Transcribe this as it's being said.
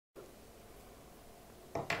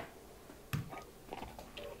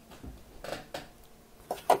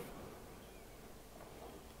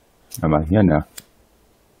Am I here now?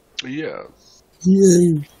 Yeah.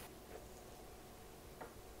 Yay!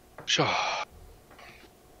 Sure. I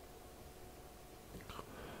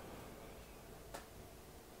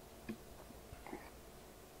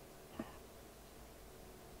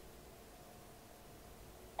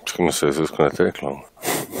was gonna say, is this gonna take long?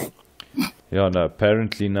 Yeah, no,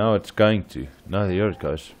 apparently now it's going to. No, here it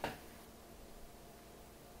goes.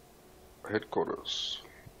 Headquarters.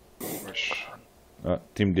 Rush.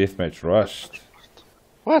 Team Deathmatch rushed.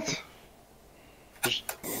 What? Okay.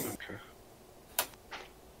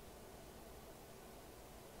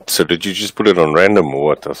 So did you just put it on random or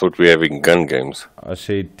what? I thought we were having gun games. I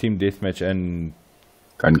said Team Deathmatch and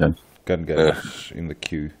Gun games. gun games in the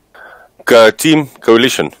queue. Team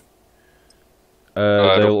Coalition.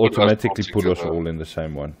 They'll put us automatically all put us together. all in the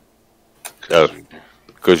same one. Oh,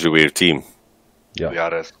 because you were a team. Yeah. Yeah,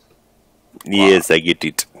 that's. Yes, I get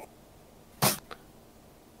it.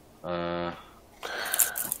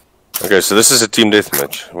 Okay, so this is a team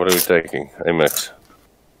deathmatch. What are we taking? Amex.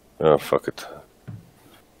 Oh, fuck it.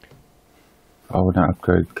 I want to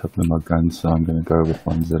upgrade a couple of my guns, so I'm going to go with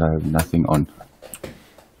ones that I have nothing on.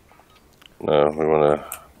 No, we want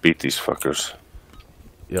to beat these fuckers.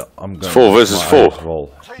 Yeah, I'm going. 4 versus 4. As well.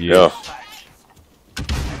 Yeah.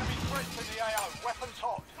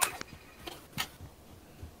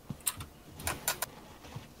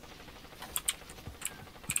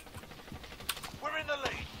 We're in the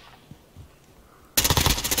lead.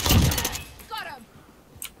 Got him.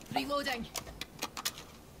 Reloading.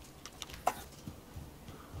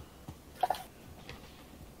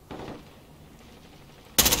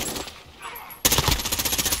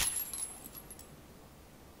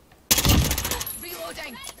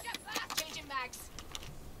 Reloading. Changing mags.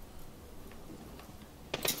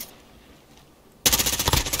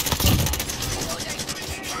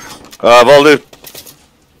 Valde.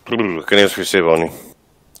 Ik kan nie eens vir sê waar nie.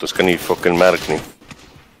 Dis kan nie fucking merk nie.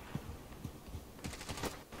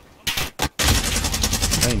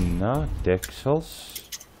 Hey, na, deksels.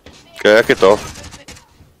 Kyk, ek het al.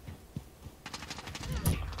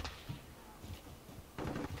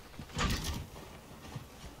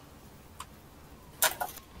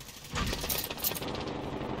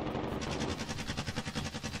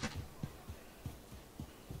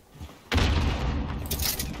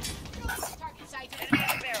 Target sighted. Enemy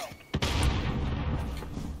on the barrel.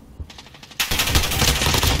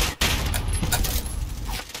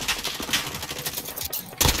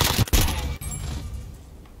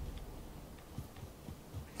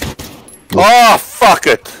 Oh, fuck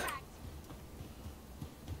it!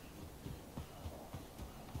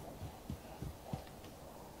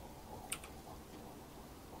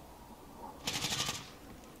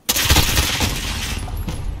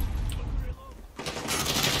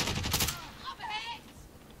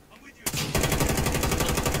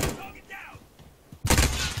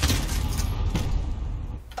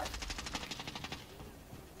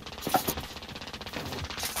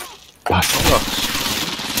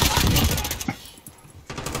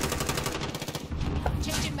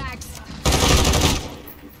 Changing mags.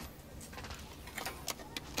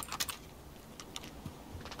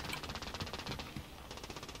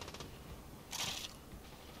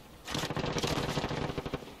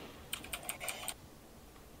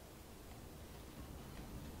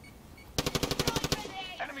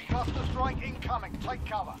 Enemy cluster strike incoming. Take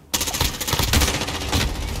cover.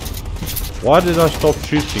 Why did I stop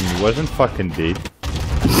shooting? He wasn't fucking dead.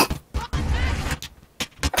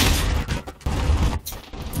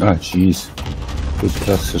 Oh, jeez. Good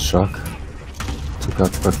cluster shock. Took out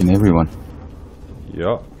fucking everyone.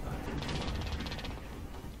 Yeah.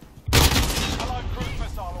 Allied cruise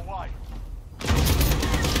missile away.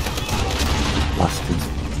 Bastards.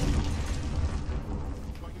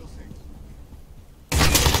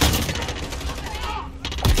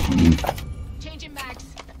 Changing mags.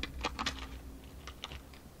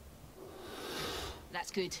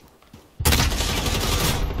 That's good.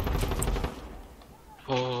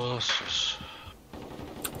 Oh, sus.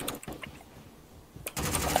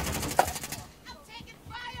 I'm taking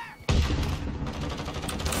fire.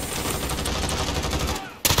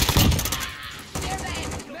 There then.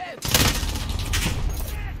 Move.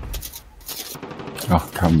 Oh,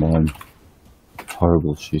 come on.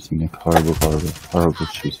 Horrible shooting, Nick. Horrible, horrible, horrible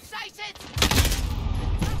shooting. Sighted.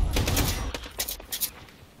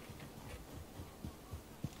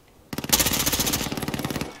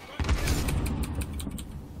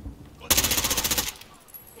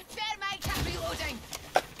 Thermite reloading.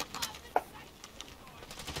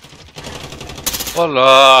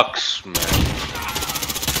 Bollocks, man.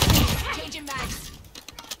 Changing mags.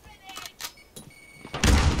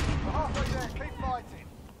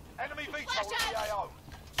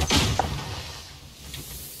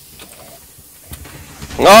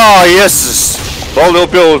 Oh, yes! Hold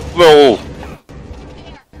up your wall.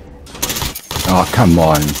 Oh, come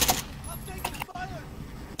on.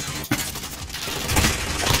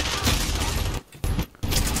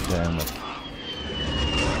 Damn it.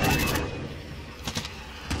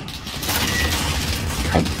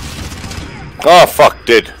 Oh, fuck,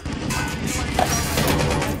 dead.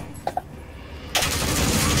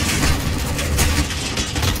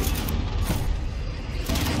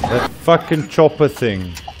 That fucking chopper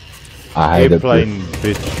thing. I hate it. Airplane,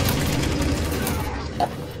 bitch.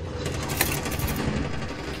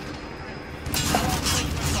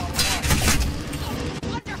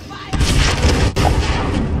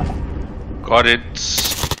 Got it.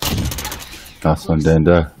 Nice one,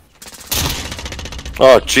 Dando.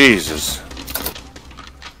 Oh, Jesus.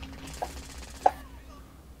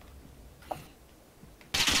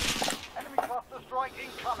 Enemy cluster strike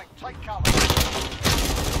incoming. Take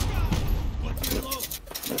cover.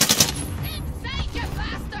 Inside, you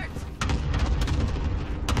bastards!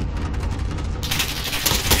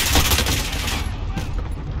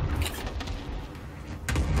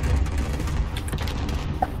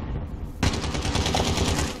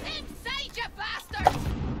 Inside, you bastards!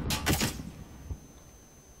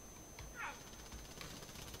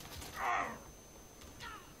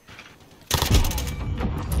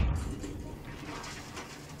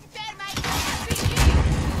 Thermite RPG!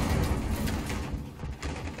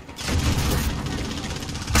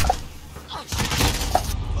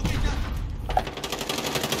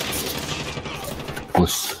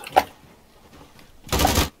 Puss.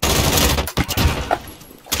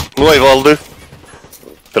 Mooi, Waldo.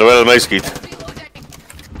 Terwijl hij mij schiet. Reloading!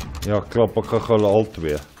 Ja, klop, ek gaan hulle al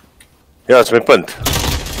twee. Ja, dat is mijn punt.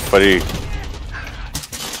 Maar die...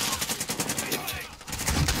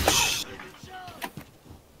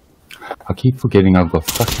 I keep forgetting I've got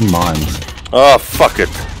fucking mines. Oh, fuck it.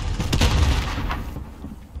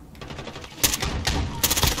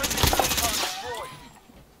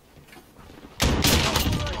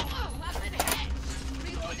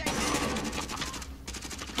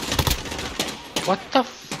 What the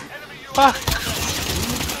fuck?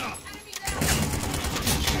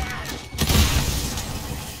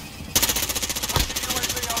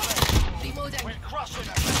 Reloading! We're crushing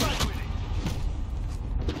them. Stay with it.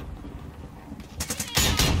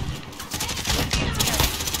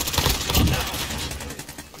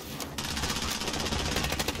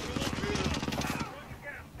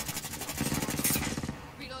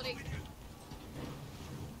 Reloading!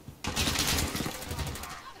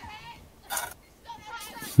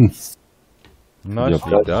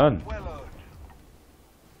 Nicely Yep. done. Well earned.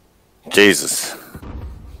 Jesus.